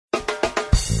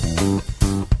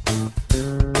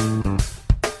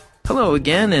Hello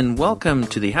again, and welcome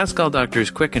to the House Call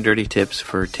Doctor's Quick and Dirty Tips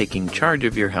for Taking Charge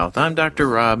of Your Health. I'm Dr.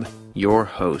 Rob, your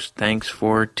host. Thanks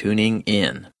for tuning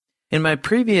in. In my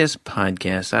previous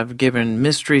podcast, I've given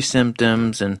mystery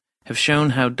symptoms and have shown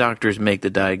how doctors make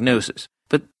the diagnosis.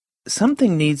 But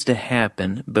something needs to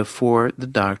happen before the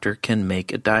doctor can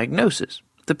make a diagnosis.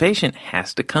 The patient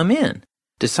has to come in.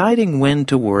 Deciding when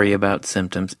to worry about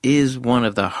symptoms is one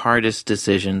of the hardest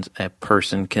decisions a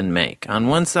person can make. On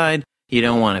one side, you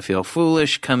don't want to feel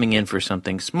foolish coming in for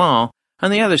something small.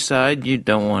 On the other side, you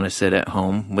don't want to sit at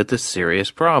home with a serious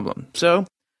problem. So,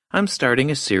 I'm starting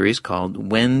a series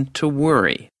called When to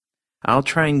Worry. I'll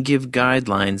try and give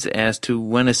guidelines as to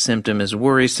when a symptom is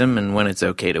worrisome and when it's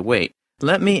okay to wait.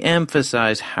 Let me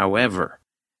emphasize, however,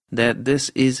 that this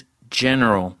is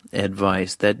general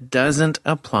advice that doesn't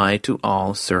apply to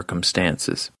all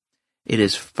circumstances. It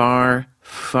is far,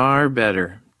 far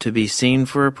better to be seen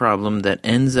for a problem that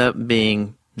ends up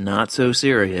being not so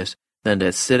serious than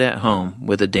to sit at home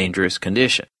with a dangerous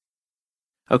condition.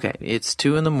 Okay, it's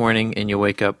 2 a.m. and you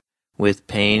wake up with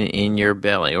pain in your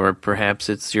belly, or perhaps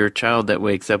it's your child that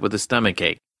wakes up with a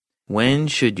stomachache. When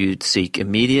should you seek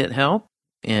immediate help,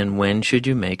 and when should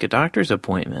you make a doctor's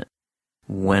appointment?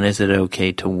 When is it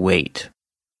okay to wait?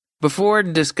 Before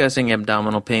discussing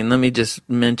abdominal pain, let me just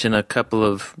mention a couple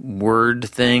of word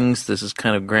things. This is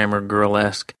kind of grammar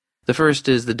girl-esque. The first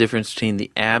is the difference between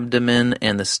the abdomen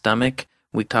and the stomach.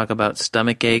 We talk about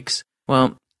stomach aches.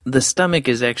 Well, the stomach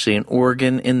is actually an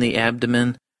organ in the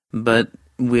abdomen, but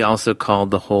we also call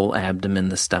the whole abdomen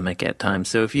the stomach at times.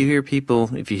 So if you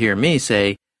hear me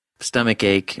say stomach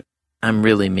ache, I'm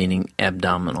really meaning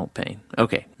abdominal pain.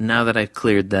 Okay, now that I've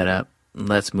cleared that up,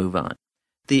 let's move on.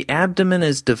 The abdomen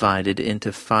is divided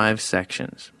into 5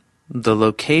 sections. The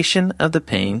location of the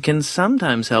pain can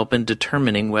sometimes help in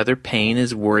determining whether pain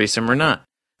is worrisome or not.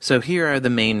 So here are the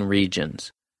main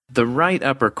regions. The right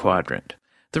upper quadrant.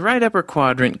 The right upper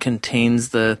quadrant contains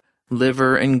the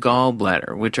liver and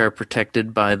gallbladder, which are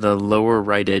protected by the lower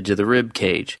right edge of the rib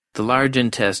cage. The large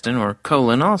intestine, or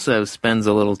colon, also spends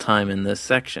a little time in this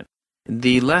section.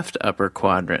 The left upper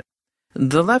quadrant.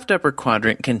 The left upper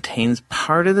quadrant contains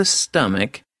part of the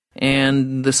stomach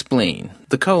and the spleen.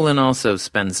 The colon also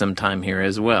spends some time here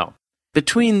as well.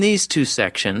 Between these two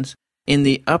sections, in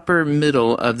the upper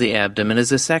middle of the abdomen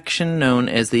is a section known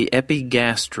as the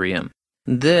epigastrium.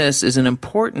 This is an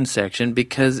important section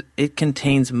because it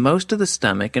contains most of the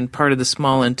stomach and part of the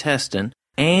small intestine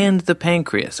and the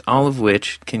pancreas, all of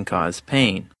which can cause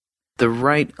pain. The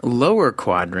right lower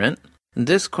quadrant.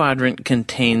 This quadrant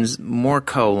contains more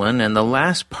colon and the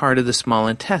last part of the small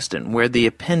intestine, where the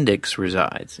appendix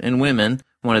resides. In women,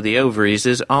 one of the ovaries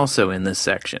is also in this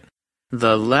section.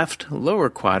 The left lower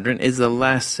quadrant is the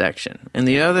last section, and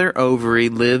the other ovary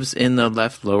lives in the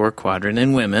left lower quadrant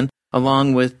in women,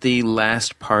 along with the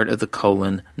last part of the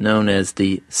colon known as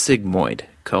the sigmoid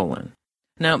colon.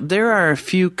 Now, there are a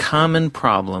few common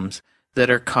problems that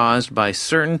are caused by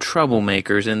certain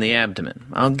troublemakers in the abdomen.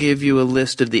 I'll give you a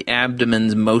list of the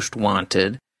abdomen's most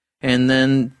wanted, and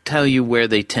then tell you where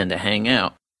they tend to hang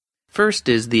out. First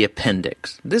is the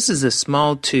appendix. This is a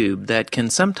small tube that can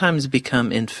sometimes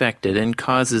become infected and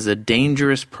causes a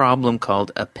dangerous problem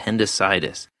called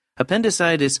appendicitis.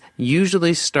 Appendicitis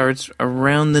usually starts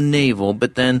around the navel,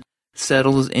 but then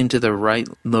settles into the right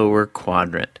lower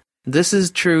quadrant. This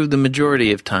is true the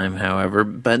majority of time, however,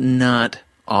 but not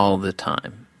all the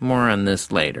time. More on this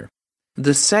later.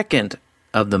 The second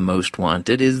of the most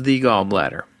wanted is the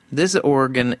gallbladder. This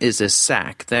organ is a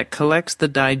sac that collects the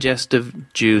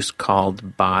digestive juice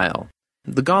called bile.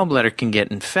 The gallbladder can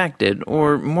get infected,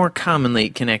 or more commonly,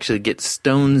 it can actually get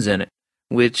stones in it,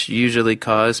 which usually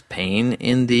cause pain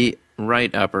in the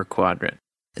right upper quadrant.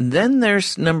 Then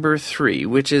there's number 3,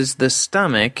 which is the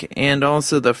stomach and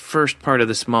also the first part of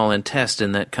the small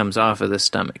intestine that comes off of the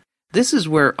stomach. This is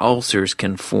where ulcers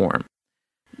can form.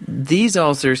 These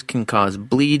ulcers can cause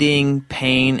bleeding,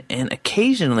 pain, and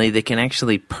occasionally they can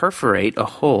actually perforate a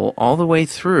hole all the way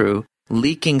through,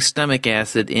 leaking stomach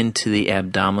acid into the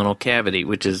abdominal cavity,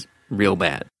 which is real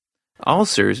bad.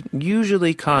 Ulcers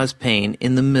usually cause pain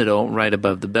in the middle, right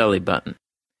above the belly button.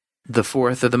 The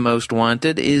fourth of the most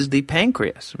wanted is the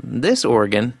pancreas. This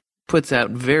organ puts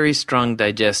out very strong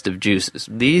digestive juices.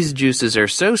 These juices are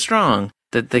so strong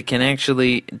that they can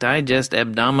actually digest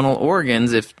abdominal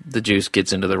organs if the juice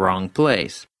gets into the wrong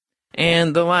place.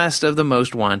 And the last of the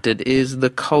most wanted is the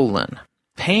colon.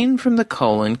 Pain from the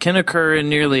colon can occur in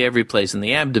nearly every place in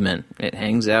the abdomen. It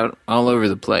hangs out all over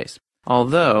the place.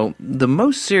 Although, the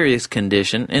most serious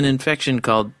condition, an infection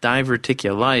called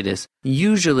diverticulitis,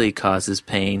 usually causes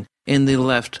pain in the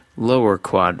left lower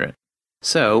quadrant.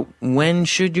 So, when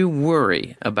should you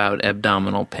worry about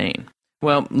abdominal pain?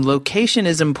 Well, location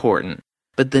is important,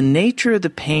 but the nature of the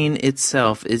pain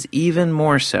itself is even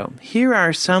more so. Here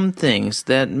are some things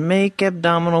that make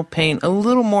abdominal pain a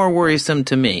little more worrisome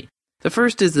to me. The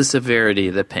first is the severity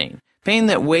of the pain. Pain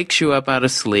that wakes you up out of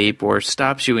sleep or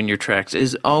stops you in your tracks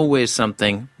is always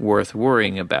something worth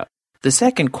worrying about. The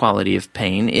second quality of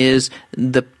pain is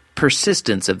the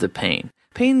persistence of the pain.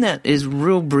 Pain that is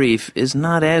real brief is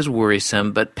not as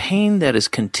worrisome, but pain that is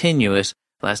continuous,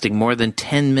 lasting more than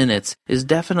 10 minutes, is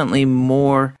definitely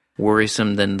more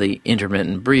worrisome than the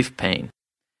intermittent brief pain.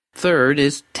 Third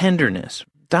is tenderness.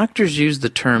 Doctors use the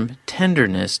term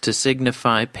tenderness to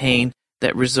signify pain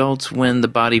that results when the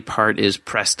body part is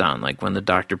pressed on, like when the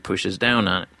doctor pushes down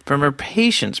on it. From a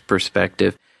patient's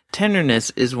perspective,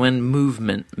 tenderness is when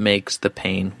movement makes the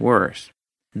pain worse.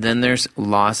 Then there's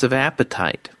loss of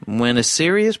appetite. When a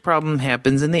serious problem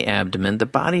happens in the abdomen, the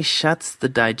body shuts the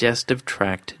digestive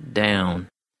tract down.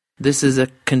 This is a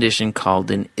condition called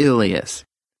an ileus.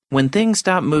 When things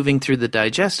stop moving through the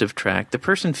digestive tract, the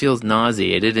person feels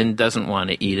nauseated and doesn't want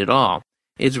to eat at all.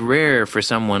 It's rare for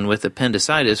someone with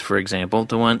appendicitis, for example,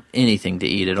 to want anything to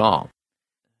eat at all.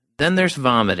 Then there's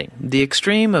vomiting. The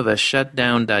extreme of a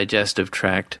shut-down digestive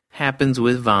tract happens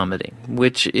with vomiting,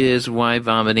 which is why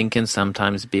vomiting can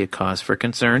sometimes be a cause for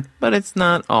concern, but it's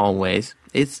not always.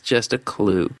 It's just a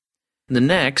clue. The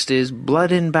next is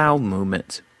blood in bowel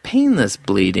movements. Painless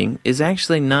bleeding is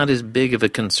actually not as big of a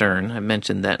concern. I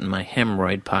mentioned that in my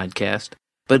hemorrhoid podcast.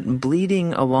 But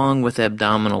bleeding along with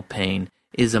abdominal pain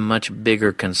is a much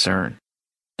bigger concern.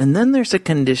 And then there's a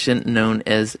condition known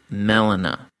as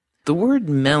melena. The word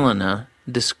melena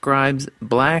describes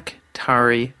black,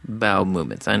 tarry bowel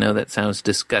movements. I know that sounds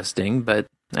disgusting, but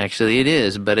actually it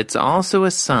is. But it's also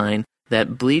a sign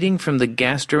that bleeding from the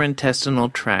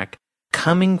gastrointestinal tract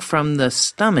coming from the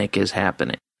stomach is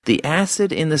happening. The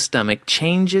acid in the stomach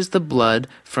changes the blood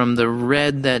from the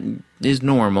red that is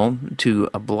normal to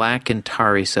a black and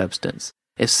tarry substance.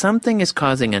 If something is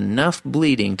causing enough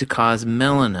bleeding to cause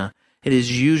melena, it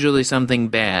is usually something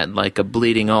bad, like a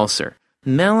bleeding ulcer.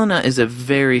 Melena is a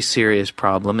very serious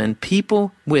problem, and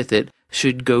people with it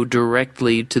should go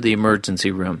directly to the emergency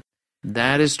room.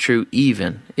 That is true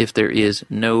even if there is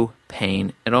no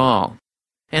pain at all.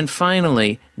 And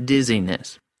finally,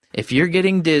 dizziness. If you're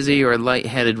getting dizzy or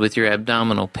lightheaded with your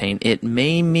abdominal pain, it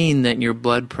may mean that your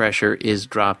blood pressure is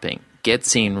dropping. Get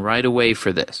seen right away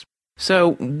for this.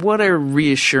 So, what are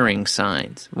reassuring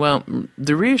signs? Well,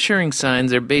 the reassuring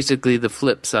signs are basically the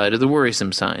flip side of the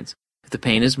worrisome signs. If the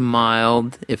pain is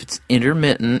mild, if it's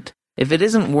intermittent, if it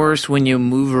isn't worse when you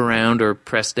move around or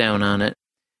press down on it,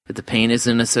 if the pain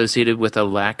isn't associated with a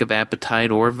lack of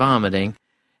appetite or vomiting,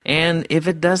 and if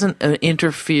it doesn't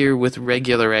interfere with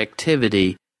regular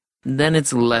activity, then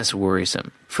it's less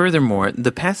worrisome. Furthermore,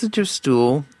 the passage of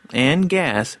stool and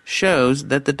gas shows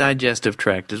that the digestive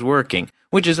tract is working,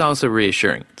 which is also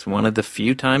reassuring. It's one of the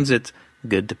few times it's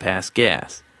good to pass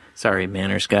gas. Sorry,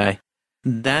 manners guy.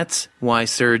 That's why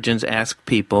surgeons ask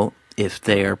people if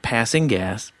they are passing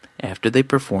gas after they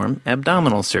perform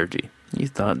abdominal surgery. You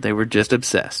thought they were just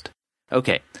obsessed.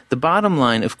 Okay, the bottom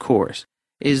line, of course,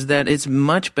 is that it's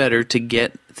much better to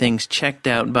get things checked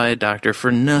out by a doctor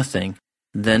for nothing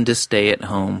than to stay at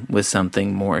home with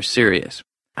something more serious.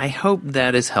 I hope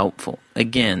that is helpful.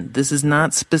 Again, this is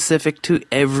not specific to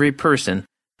every person,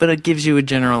 but it gives you a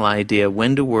general idea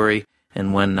when to worry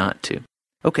and when not to.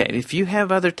 Okay, if you have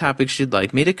other topics you'd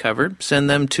like me to cover, send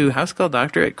them to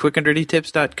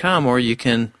housecalldoctor@quickanddirtytips.com, or you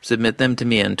can submit them to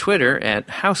me on Twitter at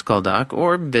housecalldoc,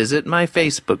 or visit my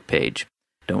Facebook page.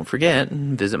 Don't forget,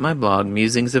 visit my blog,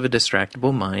 Musings of a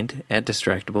Distractible Mind, at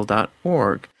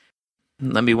distractible.org.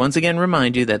 Let me once again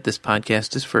remind you that this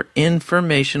podcast is for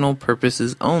informational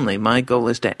purposes only. My goal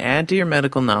is to add to your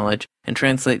medical knowledge and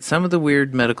translate some of the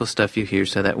weird medical stuff you hear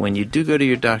so that when you do go to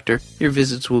your doctor, your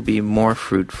visits will be more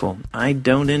fruitful. I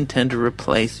don't intend to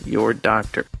replace your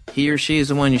doctor. He or she is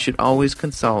the one you should always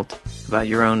consult about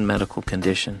your own medical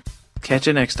condition. Catch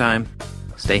you next time.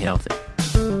 Stay healthy.